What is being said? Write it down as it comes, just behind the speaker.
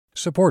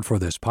Support for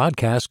this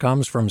podcast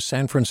comes from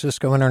San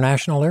Francisco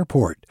International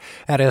Airport.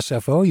 At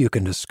SFO, you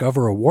can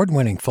discover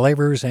award-winning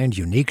flavors and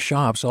unique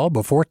shops all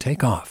before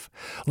takeoff.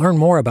 Learn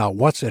more about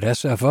what's at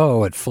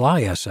SFO at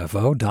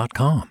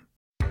flysfo.com.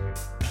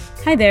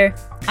 Hi there,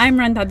 I'm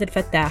Rand Abdel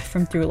Fattah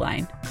from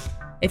Throughline.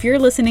 If you're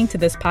listening to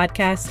this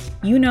podcast,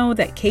 you know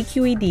that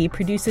KQED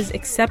produces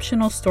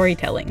exceptional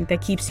storytelling that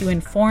keeps you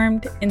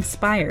informed,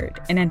 inspired,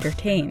 and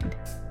entertained.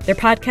 Their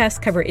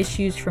podcasts cover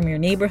issues from your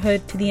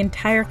neighborhood to the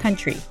entire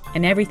country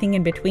and everything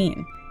in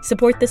between.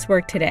 Support this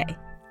work today.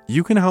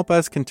 You can help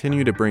us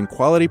continue to bring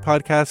quality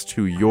podcasts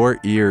to your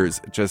ears.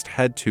 Just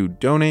head to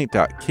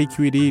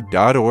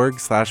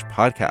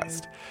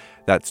donate.kqed.org/podcast.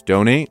 That's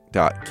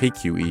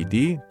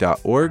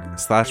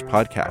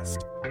donate.kqed.org/podcast.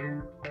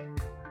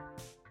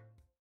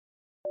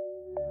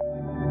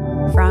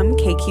 From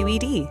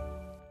KQED.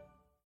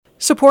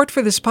 Support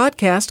for this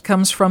podcast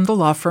comes from the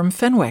law firm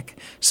Fenwick,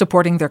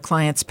 supporting their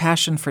clients'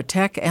 passion for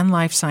tech and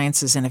life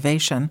sciences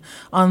innovation,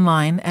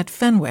 online at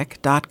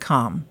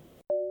fenwick.com.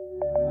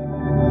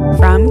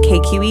 From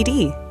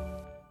KQED.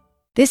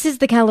 This is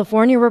the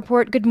California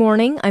Report. Good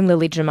morning. I'm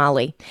Lily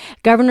Jamali.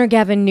 Governor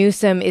Gavin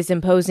Newsom is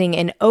imposing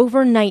an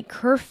overnight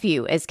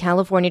curfew as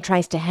California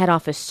tries to head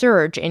off a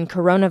surge in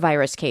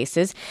coronavirus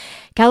cases.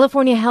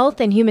 California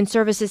Health and Human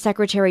Services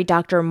Secretary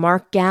Dr.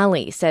 Mark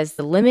Ghaly says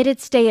the limited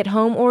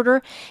stay-at-home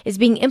order is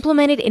being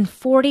implemented in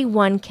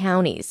 41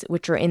 counties,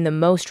 which are in the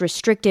most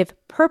restrictive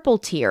purple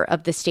tier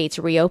of the state's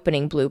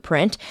reopening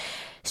blueprint.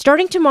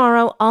 Starting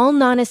tomorrow, all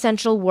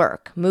non-essential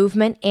work,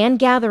 movement, and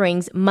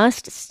gatherings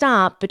must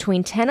stop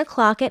between 10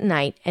 o'clock at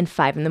night and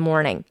 5 in the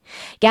morning.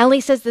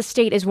 Ghaly says the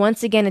state is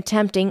once again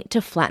attempting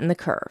to flatten the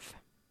curve.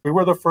 We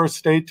were the first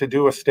state to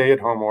do a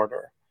stay-at-home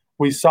order.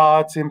 We saw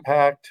its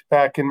impact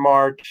back in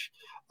March,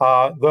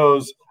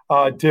 those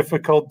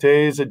difficult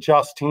days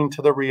adjusting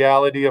to the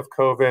reality of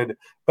COVID,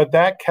 but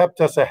that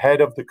kept us ahead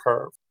of the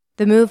curve.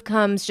 The move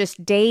comes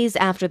just days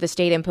after the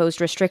state imposed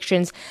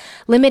restrictions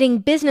limiting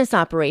business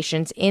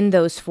operations in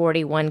those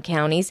 41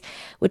 counties,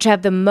 which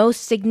have the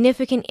most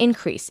significant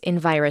increase in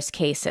virus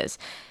cases.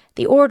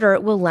 The order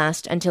will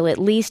last until at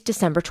least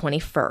December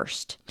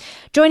 21st.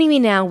 Joining me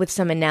now with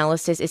some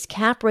analysis is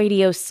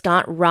CapRadio's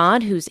Scott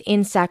Rodd, who's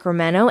in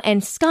Sacramento.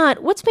 And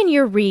Scott, what's been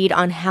your read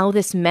on how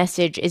this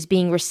message is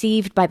being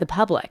received by the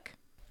public?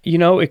 You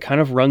know, it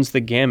kind of runs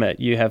the gamut.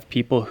 You have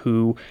people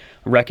who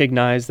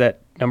recognize that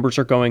numbers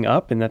are going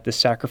up and that this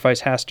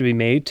sacrifice has to be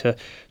made to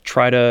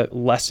try to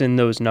lessen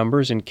those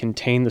numbers and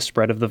contain the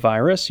spread of the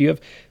virus. You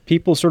have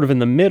people sort of in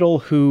the middle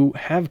who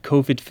have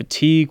COVID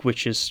fatigue,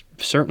 which is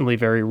certainly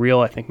very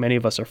real. I think many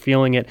of us are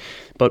feeling it,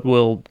 but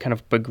will kind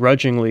of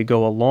begrudgingly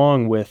go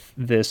along with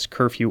this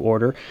curfew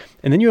order.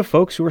 And then you have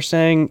folks who are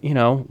saying, you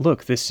know,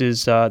 look, this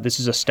is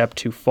a step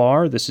too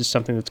far. This is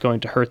something that's going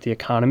to hurt the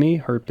economy,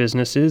 hurt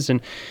businesses.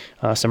 And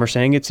some are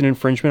saying it's an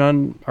infringement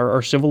on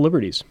our civil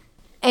liberties.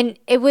 And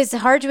it was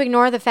hard to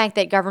ignore the fact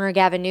that Governor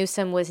Gavin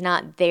Newsom was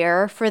not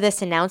there for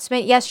this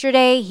announcement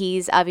yesterday.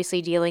 He's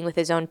obviously dealing with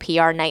his own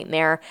PR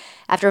nightmare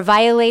after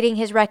violating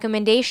his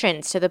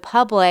recommendations to the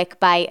public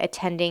by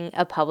attending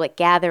a public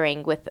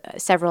gathering with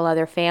several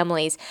other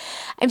families.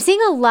 I'm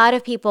seeing a lot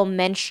of people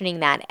mentioning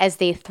that as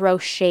they throw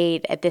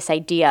shade at this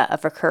idea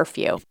of a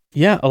curfew.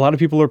 Yeah, a lot of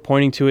people are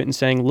pointing to it and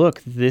saying,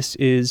 look, this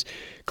is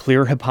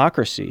clear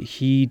hypocrisy.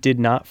 He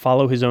did not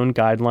follow his own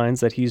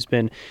guidelines that he's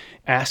been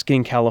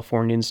asking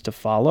Californians to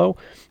follow.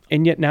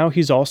 And yet now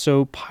he's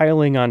also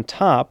piling on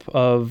top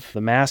of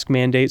the mask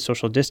mandate,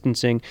 social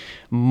distancing,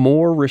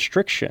 more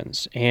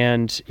restrictions.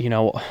 And, you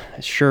know,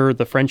 sure,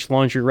 the French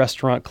Laundry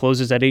restaurant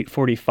closes at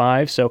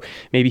 8:45, so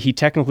maybe he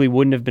technically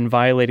wouldn't have been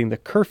violating the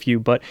curfew,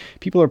 but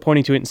people are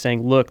pointing to it and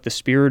saying, look, the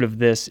spirit of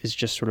this is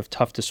just sort of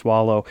tough to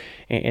swallow,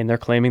 and they're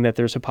claiming that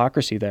there's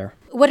hypocrisy there.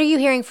 What are you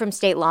hearing from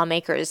state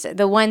lawmakers,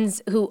 the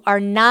ones who are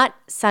not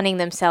sunning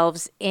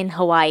themselves in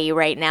Hawaii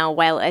right now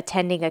while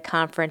attending a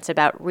conference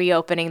about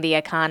reopening the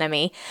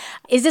economy?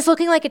 Is this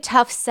looking like a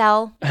tough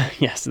sell?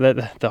 Yes,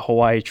 the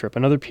Hawaii trip,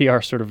 another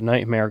PR sort of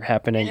nightmare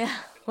happening.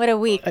 What a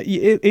week.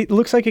 It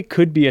looks like it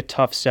could be a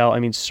tough sell.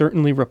 I mean,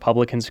 certainly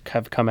Republicans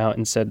have come out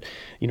and said,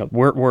 you know,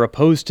 we're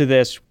opposed to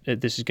this.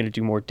 This is going to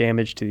do more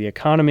damage to the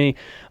economy.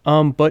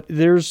 But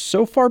there's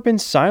so far been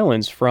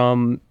silence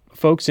from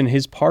folks in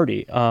his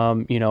party.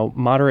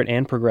 Moderate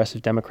and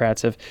progressive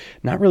Democrats have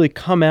not really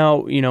come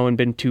out, and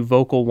been too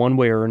vocal one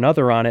way or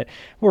another on it.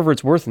 However,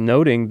 it's worth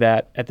noting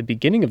that at the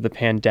beginning of the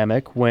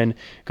pandemic, when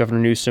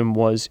Governor Newsom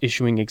was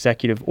issuing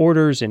executive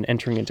orders and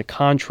entering into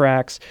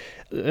contracts,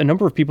 a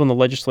number of people in the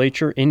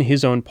legislature in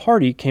his own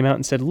party came out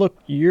and said, look,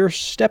 you're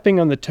stepping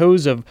on the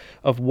toes of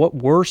what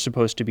we're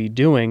supposed to be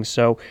doing.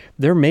 So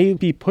there may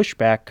be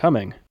pushback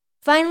coming.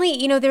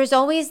 Finally, there's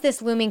always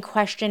this looming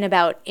question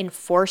about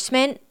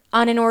enforcement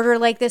on an order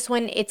like this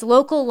one. It's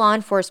local law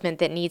enforcement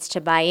that needs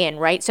to buy in,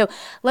 right? So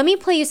let me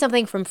play you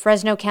something from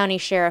Fresno County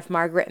Sheriff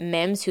Margaret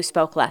Mims, who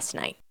spoke last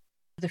night.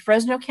 The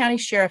Fresno County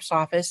Sheriff's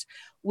Office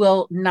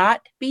will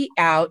not be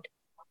out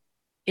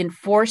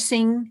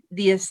enforcing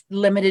this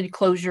limited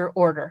closure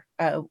order.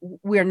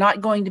 We're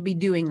not going to be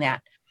doing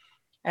that.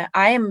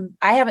 I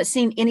haven't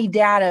seen any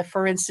data,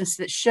 for instance,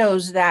 that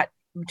shows that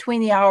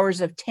between the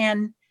hours of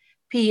 10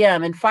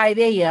 p.m. and 5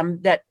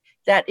 a.m. that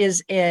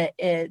is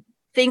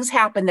things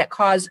happen that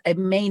cause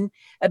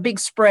a big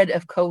spread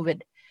of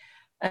COVID.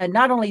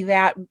 Not only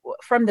that,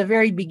 from the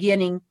very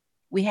beginning,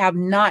 we have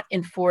not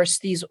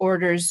enforced these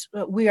orders.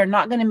 We are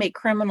not going to make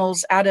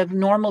criminals out of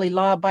normally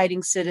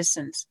law-abiding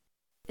citizens.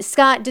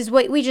 Scott, does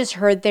what we just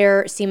heard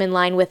there seem in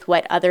line with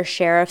what other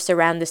sheriffs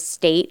around the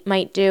state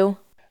might do?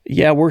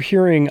 Yeah, we're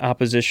hearing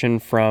opposition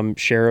from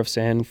sheriffs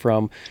and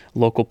from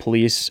local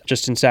police.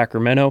 Just in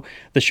Sacramento,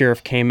 the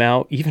sheriff came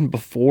out even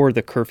before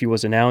the curfew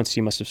was announced.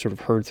 He must have sort of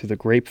heard through the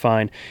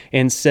grapevine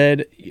and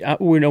said,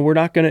 we're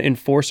not going to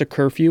enforce a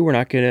curfew. We're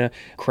not going to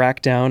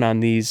crack down on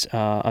these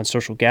on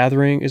social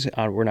gatherings.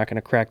 We're not going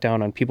to crack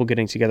down on people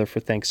getting together for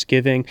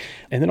Thanksgiving.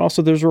 And then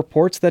also there's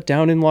reports that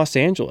down in Los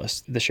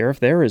Angeles, the sheriff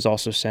there is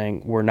also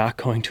saying we're not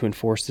going to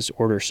enforce this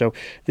order. So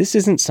this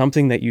isn't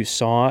something that you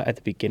saw at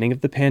the beginning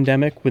of the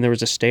pandemic when there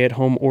was a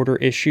stay-at-home order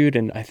issued,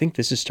 and I think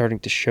this is starting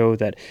to show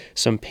that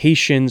some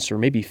patience or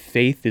maybe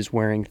faith is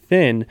wearing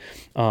thin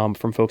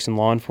from folks in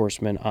law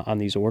enforcement on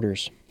these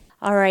orders.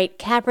 All right,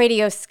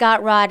 CapRadio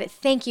Scott Rod,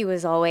 thank you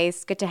as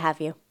always. Good to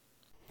have you.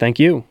 Thank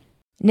you.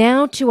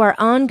 Now to our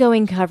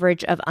ongoing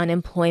coverage of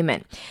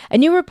unemployment. A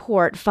new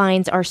report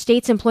finds our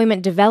state's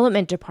Employment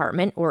Development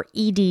Department, or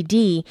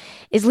E.D.D,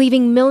 is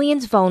leaving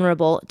millions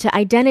vulnerable to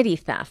identity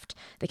theft.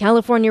 The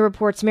California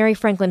Report's Mary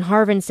Franklin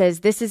Harvin says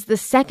this is the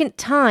second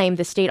time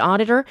the state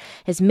auditor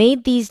has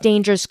made these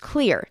dangers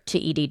clear to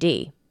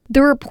E.D.D.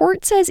 The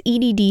report says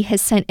E.D.D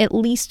has sent at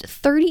least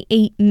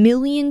 38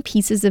 million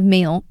pieces of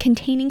mail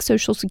containing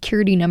Social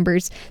Security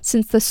numbers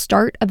since the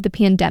start of the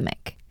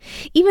pandemic.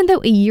 Even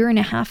though a year and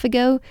a half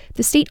ago,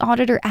 the state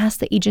auditor asked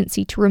the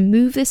agency to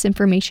remove this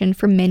information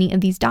from many of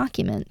these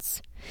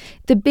documents.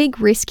 The big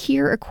risk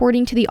here,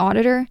 according to the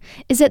auditor,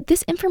 is that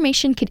this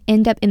information could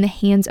end up in the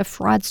hands of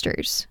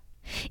fraudsters.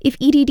 If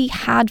E.D.D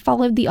had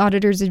followed the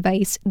auditor's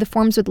advice, the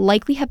forms would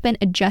likely have been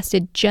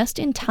adjusted just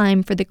in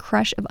time for the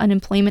crush of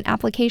unemployment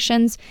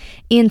applications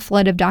and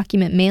flood of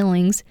document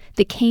mailings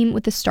that came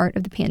with the start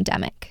of the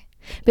pandemic.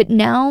 But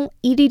now,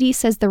 E.D.D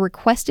says the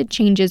requested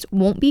changes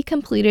won't be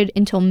completed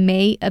until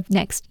May of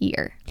next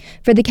year.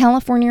 For the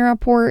California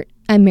Report,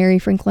 I'm Mary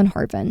Franklin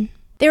Harvin.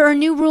 There are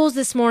new rules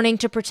this morning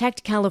to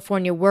protect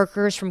California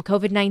workers from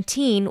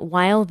COVID-19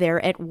 while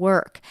they're at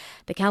work.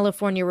 The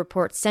California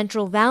Report's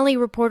Central Valley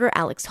reporter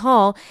Alex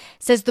Hall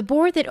says the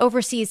board that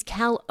oversees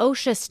Cal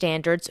OSHA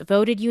standards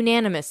voted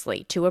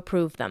unanimously to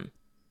approve them.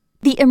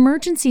 The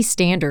emergency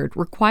standard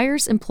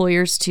requires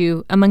employers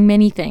to, among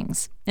many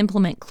things,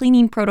 implement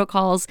cleaning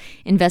protocols,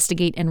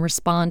 investigate and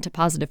respond to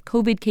positive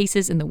COVID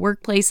cases in the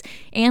workplace,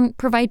 and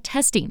provide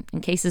testing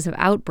in cases of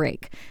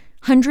outbreak.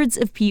 Hundreds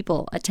of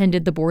people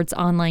attended the board's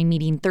online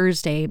meeting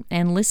Thursday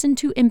and listened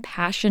to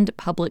impassioned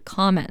public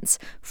comments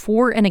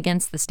for and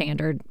against the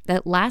standard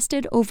that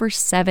lasted over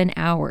 7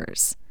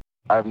 hours.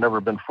 I've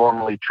never been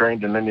formally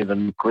trained in any of the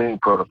new cleaning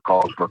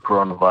protocols for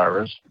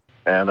coronavirus.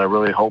 And I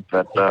really hope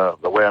that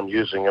the way I'm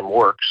using them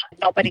works.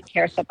 Nobody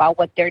cares about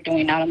what they're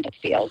doing out in the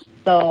field.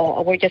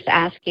 So we're just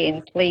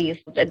asking, please,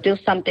 do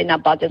something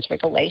about these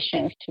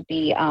regulations to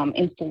be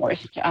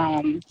enforced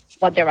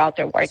while they're out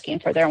there working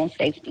for their own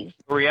safety.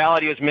 The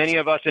reality is many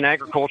of us in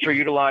agriculture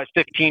utilize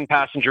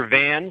 15-passenger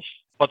vans,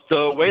 but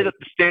the way that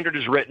the standard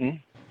is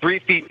written, 3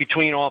 feet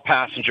between all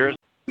passengers,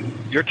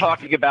 you're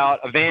talking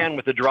about a van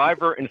with a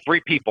driver and 3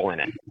 people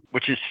in it,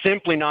 which is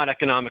simply not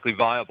economically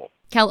viable.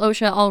 Cal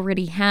OSHA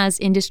already has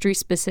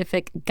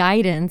industry-specific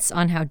guidance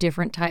on how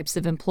different types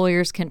of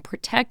employers can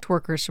protect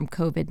workers from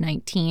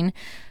COVID-19.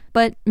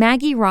 But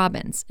Maggie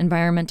Robbins,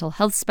 environmental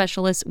health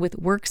specialist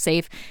with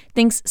WorkSafe,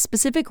 thinks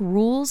specific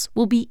rules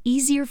will be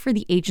easier for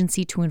the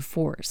agency to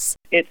enforce.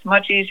 It's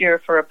much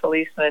easier for a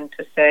policeman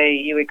to say,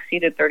 you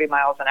exceeded 30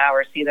 miles an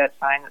hour, see that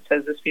sign that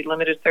says the speed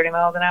limit is 30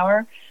 miles an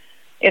hour?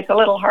 It's a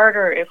little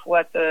harder if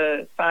what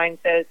the sign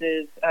says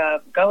is,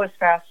 go as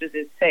fast as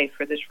is safe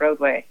for this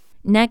roadway.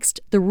 Next,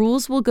 the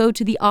rules will go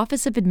to the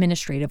Office of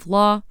Administrative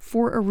Law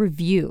for a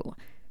review.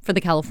 For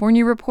the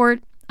California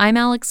Report, I'm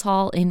Alex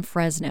Hall in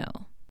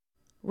Fresno.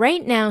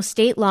 Right now,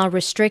 state law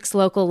restricts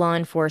local law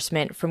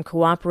enforcement from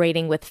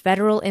cooperating with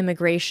federal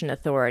immigration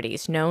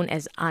authorities, known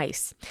as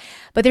ICE.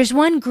 But there's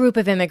one group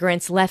of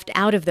immigrants left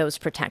out of those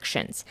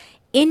protections: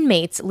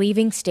 inmates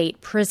leaving state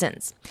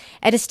prisons.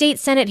 At a state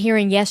Senate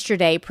hearing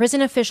yesterday,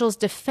 prison officials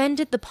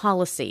defended the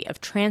policy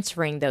of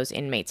transferring those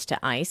inmates to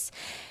ICE.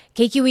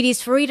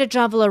 KQED's Farida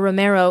Jhabvala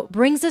Romero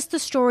brings us the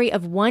story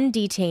of one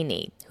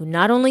detainee who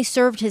not only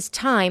served his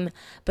time,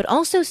 but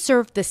also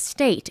served the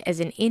state as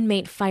an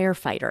inmate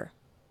firefighter.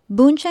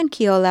 Bunchan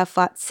Keola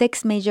fought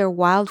 6 major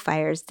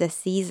wildfires this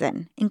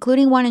season,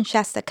 including one in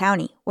Shasta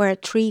County, where a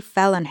tree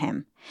fell on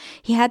him.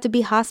 He had to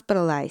be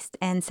hospitalized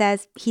and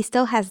says he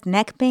still has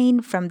neck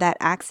pain from that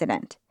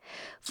accident.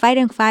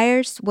 Fighting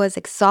fires was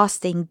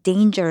exhausting,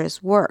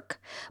 dangerous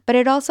work, but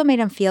it also made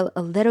him feel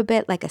a little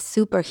bit like a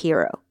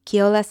superhero,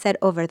 Keola said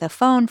over the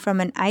phone from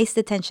an ICE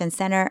detention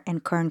center in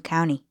Kern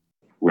County.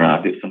 Where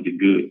I did something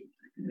good,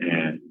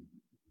 and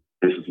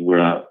this is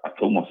where I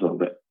told myself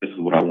that this is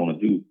what I want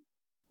to do.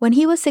 When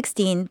he was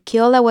 16,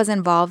 Keola was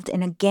involved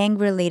in a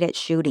gang-related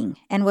shooting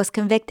and was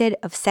convicted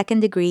of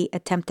second-degree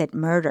attempted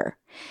murder.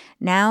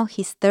 Now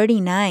he's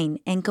 39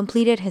 and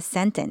completed his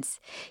sentence.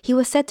 He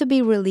was set to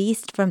be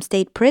released from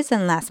state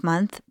prison last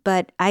month,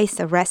 but ICE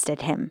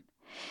arrested him.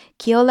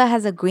 Keola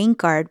has a green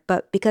card,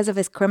 but because of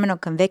his criminal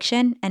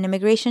conviction, an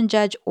immigration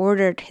judge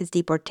ordered his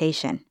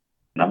deportation.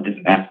 I'm just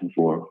asking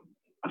for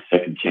a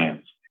second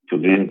chance to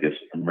live this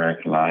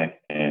American life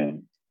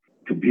and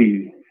to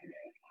be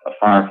a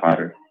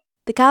firefighter.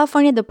 The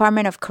California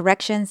Department of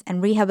Corrections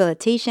and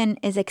Rehabilitation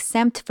is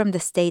exempt from the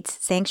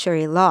state's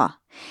sanctuary law.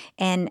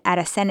 And at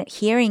a Senate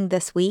hearing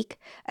this week,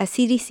 a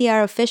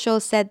CDCR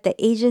official said the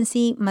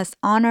agency must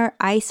honor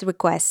ICE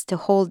requests to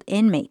hold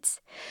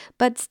inmates.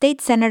 But State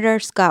Senator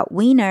Scott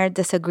Wiener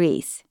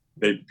disagrees.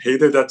 They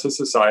paid their debt to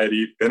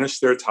society,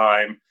 finished their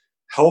time,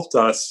 helped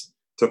us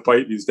to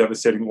fight these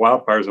devastating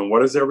wildfires. And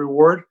what is their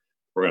reward?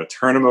 We're going to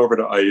turn them over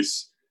to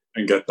ICE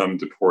and get them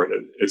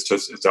deported. It's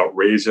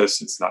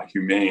outrageous. It's not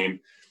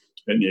humane.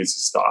 It needs to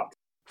stop.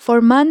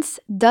 For months,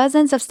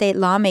 dozens of state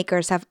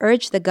lawmakers have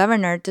urged the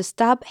governor to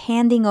stop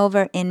handing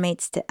over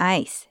inmates to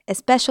ICE,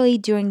 especially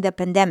during the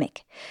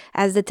pandemic,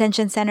 as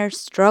detention centers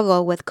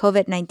struggle with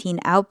COVID-19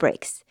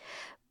 outbreaks.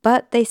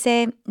 But they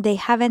say they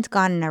haven't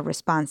gotten a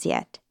response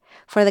yet.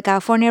 For the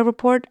California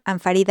Report, I'm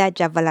Farida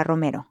Jhabvala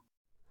Romero.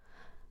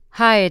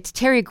 Hi, it's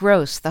Terry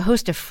Gross, the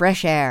host of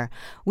Fresh Air.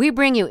 We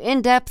bring you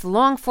in-depth,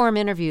 long-form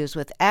interviews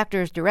with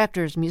actors,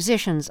 directors,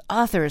 musicians,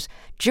 authors,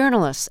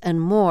 journalists, and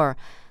more.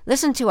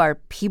 Listen to our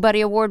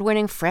Peabody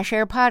Award-winning Fresh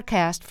Air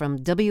podcast from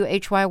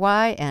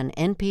WHYY and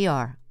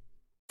NPR.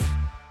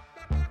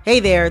 Hey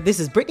there, this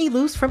is Brittany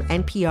Luce from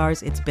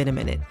NPR's It's Been a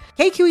Minute.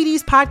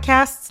 KQED's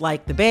podcasts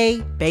like The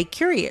Bay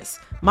Curious,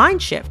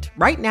 Mind Shift,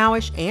 Right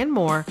Nowish, and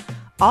more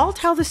all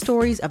tell the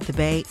stories of the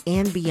Bay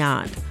and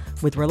beyond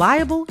with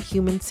reliable,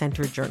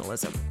 human-centered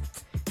journalism.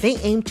 They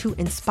aim to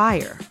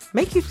inspire,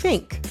 make you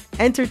think,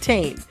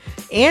 entertain,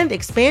 and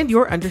expand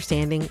your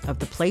understanding of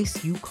the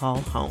place you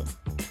call home.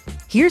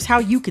 Here's how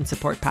you can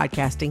support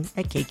podcasting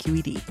at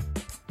KQED.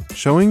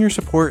 Showing your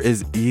support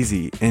is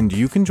easy, and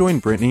you can join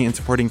Brittany in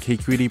supporting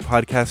KQED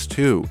Podcast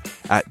too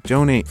at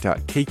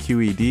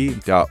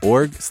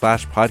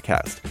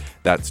donate.kqed.org/podcast.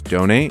 That's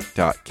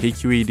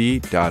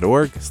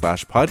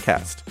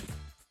donate.kqed.org/podcast.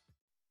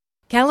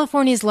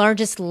 California's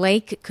largest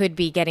lake could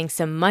be getting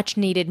some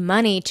much-needed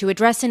money to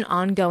address an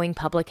ongoing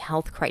public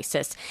health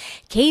crisis.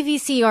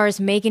 KVCR's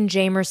Megan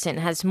Jamerson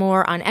has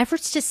more on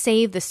efforts to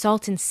save the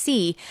Salton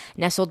Sea,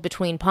 nestled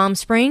between Palm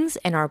Springs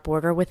and our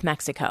border with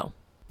Mexico.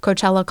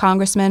 Coachella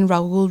Congressman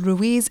Raul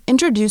Ruiz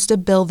introduced a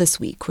bill this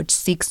week which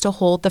seeks to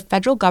hold the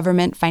federal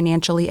government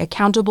financially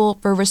accountable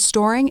for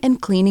restoring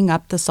and cleaning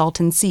up the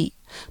Salton Sea.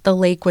 The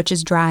lake, which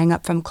is drying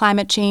up from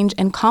climate change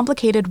and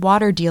complicated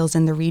water deals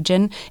in the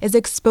region, is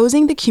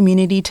exposing the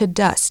community to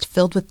dust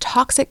filled with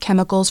toxic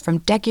chemicals from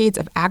decades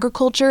of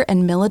agriculture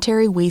and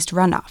military waste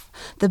runoff.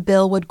 The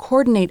bill would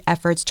coordinate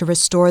efforts to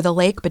restore the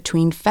lake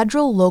between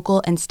federal,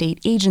 local, and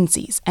state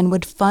agencies and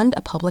would fund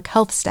a public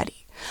health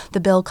study. The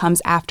bill comes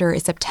after a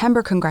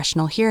September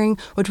congressional hearing,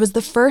 which was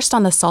the first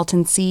on the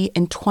Salton Sea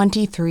in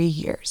 23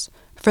 years.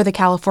 For the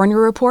California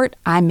Report,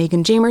 I'm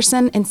Megan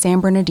Jamerson in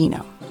San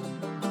Bernardino.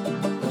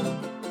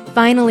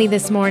 Finally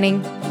this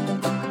morning,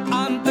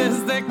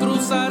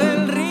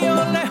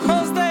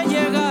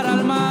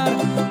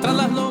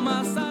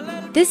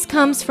 this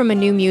comes from a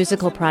new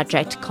musical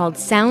project called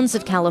Sounds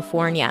of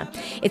California.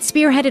 It's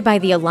spearheaded by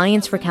the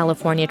Alliance for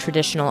California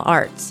Traditional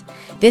Arts.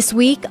 This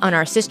week, on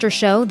our sister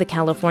show, the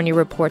California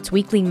Report's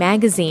weekly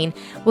magazine,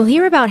 we'll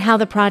hear about how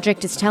the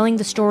project is telling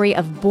the story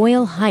of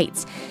Boyle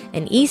Heights,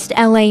 an East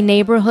LA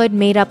neighborhood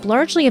made up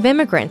largely of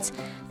immigrants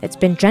that's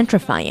been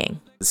gentrifying.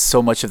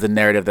 So much of the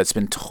narrative that's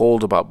been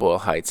told about Boyle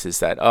Heights is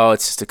that,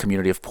 it's just a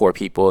community of poor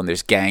people and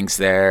there's gangs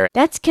there.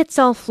 That's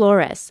Quetzal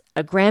Flores,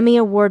 a Grammy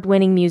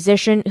Award-winning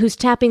musician who's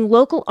tapping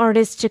local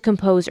artists to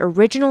compose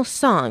original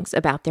songs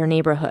about their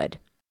neighborhood.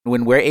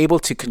 When we're able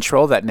to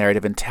control that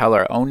narrative and tell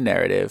our own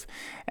narrative,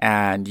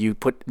 and you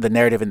put the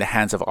narrative in the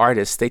hands of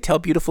artists, they tell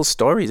beautiful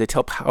stories. They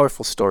tell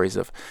powerful stories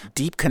of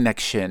deep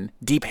connection,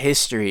 deep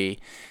history,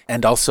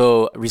 and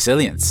also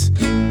resilience.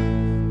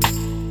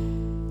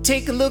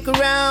 Take a look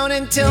around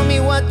and tell me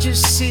what you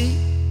see.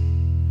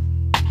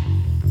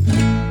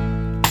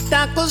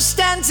 Tacos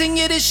stands in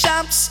Yiddish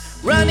shops,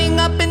 running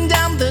up and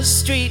down the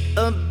street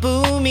of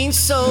booming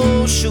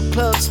social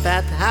clubs,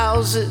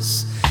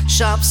 bathhouses,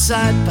 shops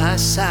side by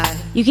side.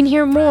 You can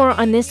hear more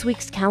on this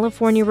week's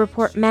California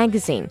Report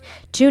magazine.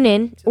 Tune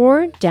in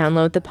or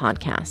download the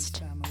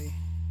podcast.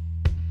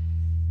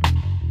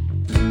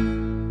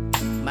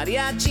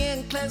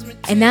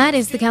 And that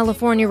is the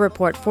California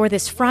Report for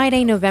this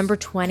Friday, November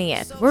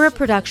 20th. We're a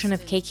production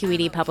of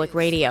KQED Public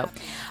Radio.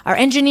 Our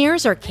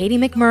engineers are Katie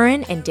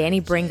McMurrin and Danny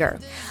Bringer.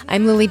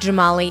 I'm Lily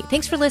Jamali.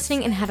 Thanks for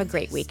listening and have a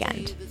great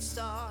weekend.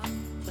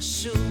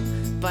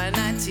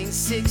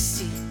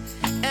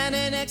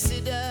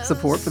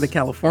 Support for the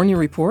California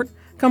Report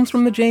comes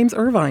from the James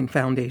Irvine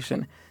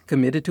Foundation,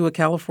 committed to a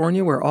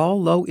California where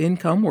all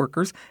low-income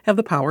workers have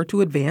the power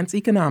to advance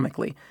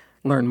economically.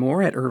 Learn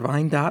more at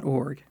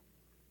irvine.org.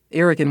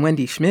 Eric and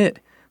Wendy Schmidt,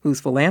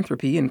 whose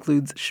philanthropy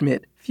includes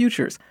Schmidt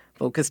Futures,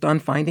 focused on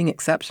finding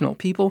exceptional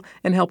people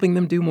and helping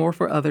them do more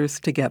for others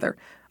together.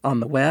 On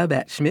the web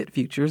at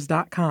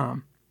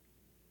schmidtfutures.com.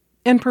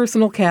 And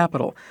Personal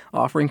Capital,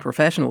 offering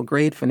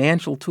professional-grade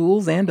financial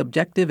tools and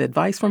objective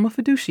advice from a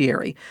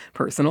fiduciary.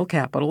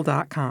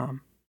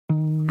 personalcapital.com.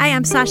 Hi,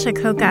 I'm Sasha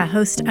Koka,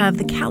 host of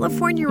the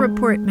California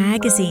Report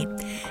magazine.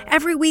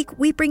 Every week,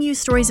 we bring you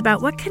stories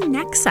about what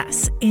connects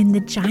us in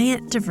the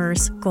giant,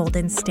 diverse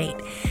Golden State.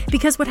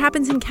 Because what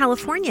happens in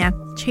California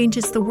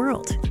changes the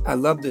world. I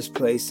love this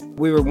place.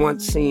 We were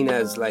once seen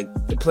as like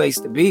the place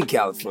to be,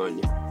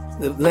 California.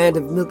 The land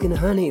of milk and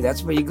honey.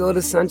 That's where you go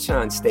to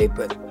Sunshine State,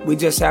 but we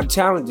just have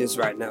challenges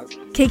right now.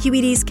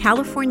 KQED's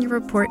California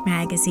Report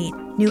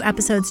magazine. New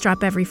episodes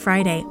drop every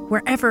Friday,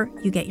 wherever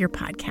you get your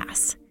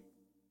podcasts.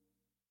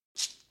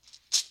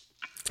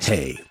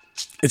 Hey,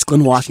 it's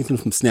Glenn Washington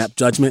from Snap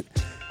Judgment.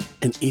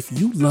 And if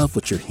you love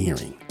what you're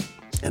hearing,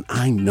 and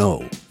I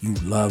know you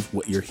love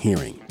what you're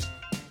hearing,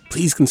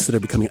 please consider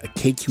becoming a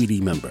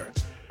KQED member.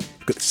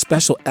 You get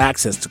special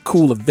access to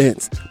cool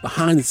events,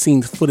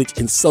 behind-the-scenes footage,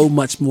 and so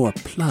much more.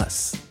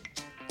 Plus,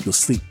 you'll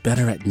sleep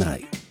better at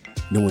night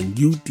knowing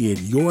you did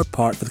your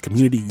part for the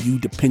community you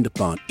depend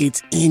upon.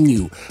 It's in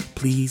you.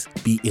 Please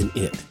be in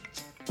it.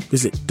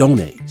 Visit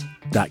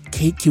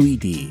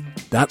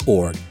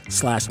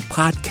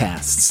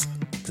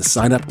donate.kqed.org/podcasts to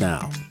sign up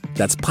now.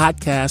 That's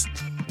podcast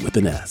with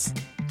an S.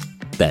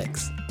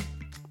 Thanks.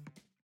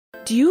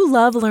 Do you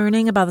love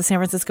learning about the San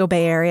Francisco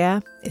Bay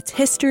Area? Its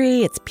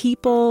history, its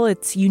people,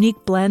 its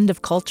unique blend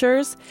of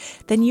cultures?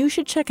 Then you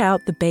should check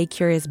out the Bay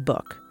Curious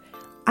book.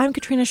 I'm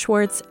Katrina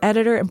Schwartz,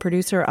 editor and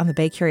producer on the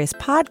Bay Curious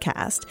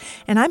podcast,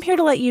 and I'm here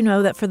to let you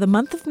know that for the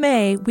month of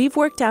May, we've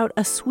worked out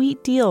a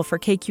sweet deal for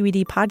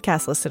KQED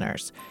podcast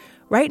listeners.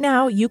 Right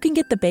now, you can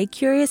get the Bay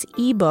Curious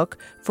ebook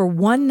for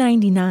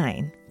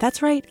 $1.99.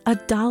 That's right,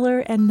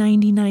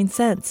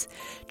 $1.99.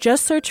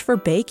 Just search for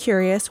Bay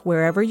Curious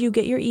wherever you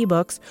get your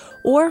ebooks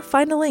or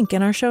find a link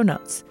in our show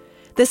notes.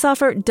 This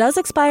offer does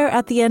expire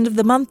at the end of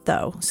the month,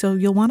 though, so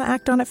you'll want to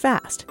act on it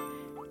fast.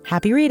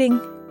 Happy reading!